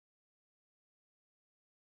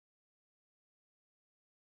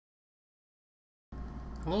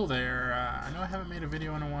Hello there. I know I haven't made a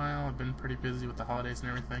video in a while. I've been pretty busy with the holidays and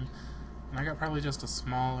everything. And I got probably just a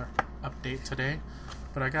smaller update today.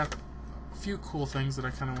 But I got a few cool things that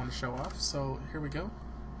I kind of want to show off. So here we go.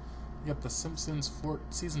 We got The Simpsons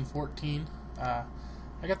Season 14. I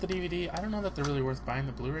got the DVD. I don't know that they're really worth buying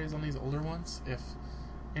the Blu-rays on these older ones. If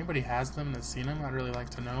anybody has them and has seen them, I'd really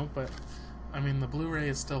like to know. But, I mean, the Blu-ray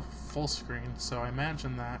is still full screen. So I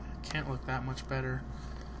imagine that it can't look that much better.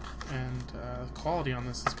 And the quality on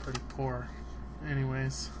this is pretty poor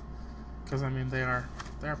anyways, because I mean they are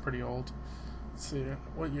pretty old. Let's see,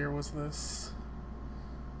 what year was this?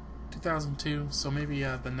 2002, so maybe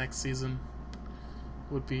the next season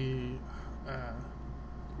would be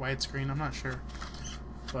widescreen, I'm not sure.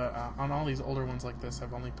 But on all these older ones like this,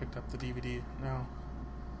 I've only picked up the DVD. Now,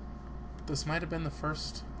 this might have been the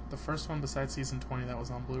first one besides season 20 that was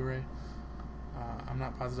on Blu-ray. I'm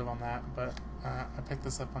not positive on that, but I picked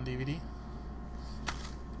this up on DVD.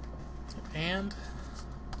 And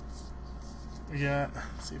we got,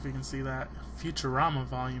 let's see if we can see that, Futurama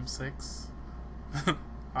Volume 6.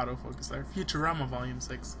 Autofocus there. Futurama Volume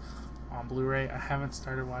 6 on Blu-ray. I haven't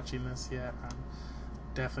started watching this yet. I'm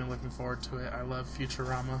definitely looking forward to it. I love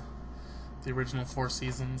Futurama, the original 4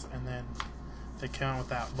 seasons, and then they came out with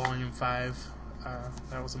that Volume 5.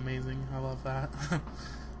 That was amazing. I love that.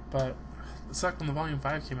 But it sucked when the Volume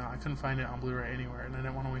 5 came out. I couldn't find it on Blu-ray anywhere, and I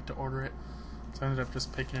didn't want to wait to order it, so I ended up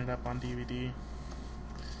just picking it up on DVD.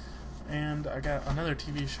 And I got another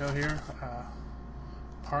TV show here,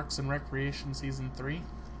 Parks and Recreation Season 3.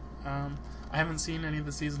 I haven't seen any of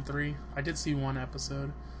the Season 3. I did see one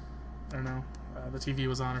episode. I don't know, the TV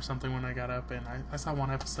was on or something when I got up, and I saw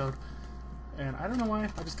one episode. And I don't know why,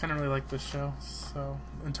 I just kind of really like this show. So,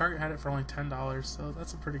 and Target had it for only $10, so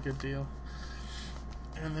that's a pretty good deal.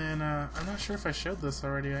 And then, I'm not sure if I showed this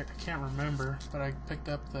already, I can't remember, but I picked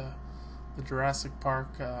up the Jurassic Park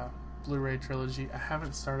Blu-ray trilogy. I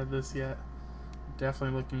haven't started this yet.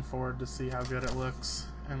 Definitely looking forward to see how good it looks.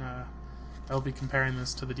 And I'll be comparing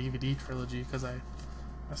this to the DVD trilogy, because I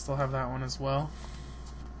still have that one as well.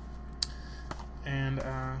 And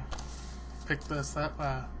picked this up,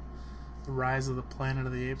 The Rise of the Planet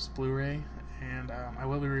of the Apes Blu-ray, and I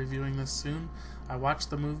will be reviewing this soon. I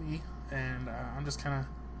watched the movie, and I'm just kind of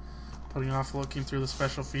putting off looking through the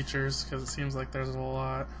special features, because it seems like there's a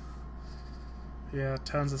lot. Yeah,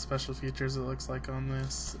 tons of special features it looks like on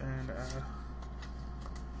this. And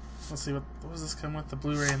let's see, what does this come with? The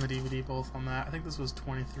Blu-ray and the DVD both on that. I think this was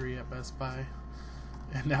 $23 at Best Buy,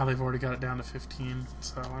 and now they've already got it down to $15.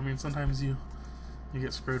 So I mean, sometimes you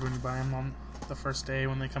get screwed when you buy them on the first day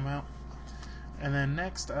when they come out. And then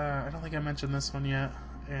next, I don't think I mentioned this one yet,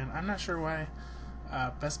 and I'm not sure why.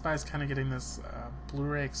 Best Buy is kind of getting this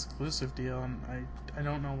Blu-ray exclusive deal, and I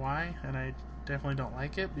don't know why, and I definitely don't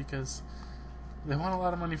like it, because they want a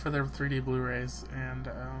lot of money for their 3D Blu-rays, and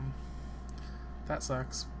that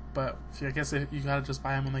sucks. But I guess you gotta just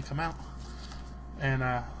buy them when they come out. And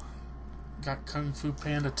got Kung Fu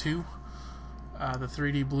Panda 2, the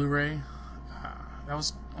 3D Blu-ray. That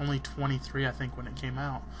was only $23, I think, when it came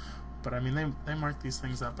out. But I mean, they marked these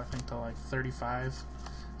things up, I think, to like $35.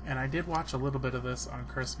 And I did watch a little bit of this on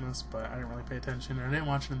Christmas, but I didn't really pay attention, and I didn't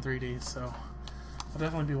watch it in 3D, so I'll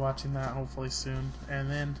definitely be watching that hopefully soon. And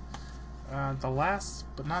then the last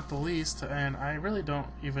but not the least, and I really don't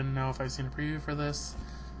even know if I've seen a preview for this,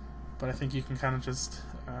 but I think you can kind of just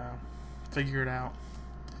figure it out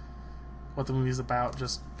what the movie's about,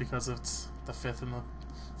 just because it's the 5th in the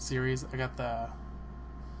series. I got the,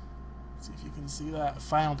 let's see if you can see that,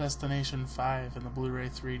 Final Destination 5 in the Blu-ray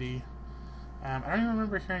 3D. I don't even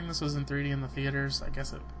remember hearing this was in 3D in the theaters. I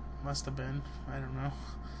guess it must have been. I don't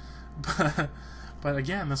know. But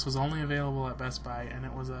again, this was only available at Best Buy, and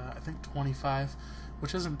it was, I think, $25,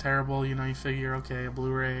 which isn't terrible. You know, you figure, okay, a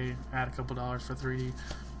Blu-ray, add a couple dollars for 3D.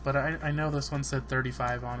 But I know this one said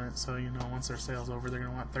 $35 on it, so, you know, once their sale's over, they're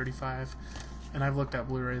going to want $35. And I've looked at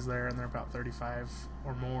Blu-rays there, and they're about $35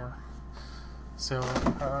 or more. So,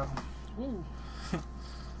 woo.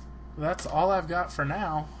 That's all I've got for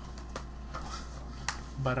now.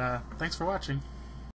 But thanks for watching.